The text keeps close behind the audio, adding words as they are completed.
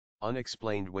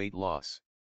Unexplained weight loss.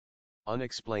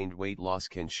 Unexplained weight loss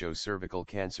can show cervical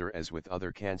cancer as with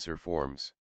other cancer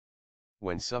forms.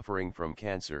 When suffering from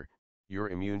cancer, your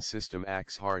immune system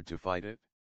acts hard to fight it.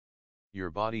 Your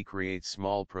body creates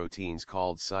small proteins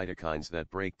called cytokines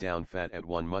that break down fat at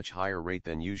one much higher rate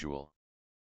than usual.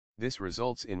 This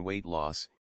results in weight loss,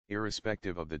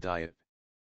 irrespective of the diet.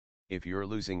 If you're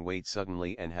losing weight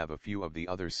suddenly and have a few of the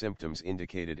other symptoms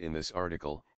indicated in this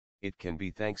article, it can be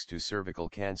thanks to cervical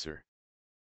cancer.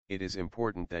 It is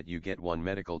important that you get one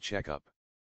medical checkup.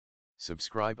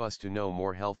 Subscribe us to know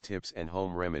more health tips and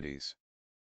home remedies.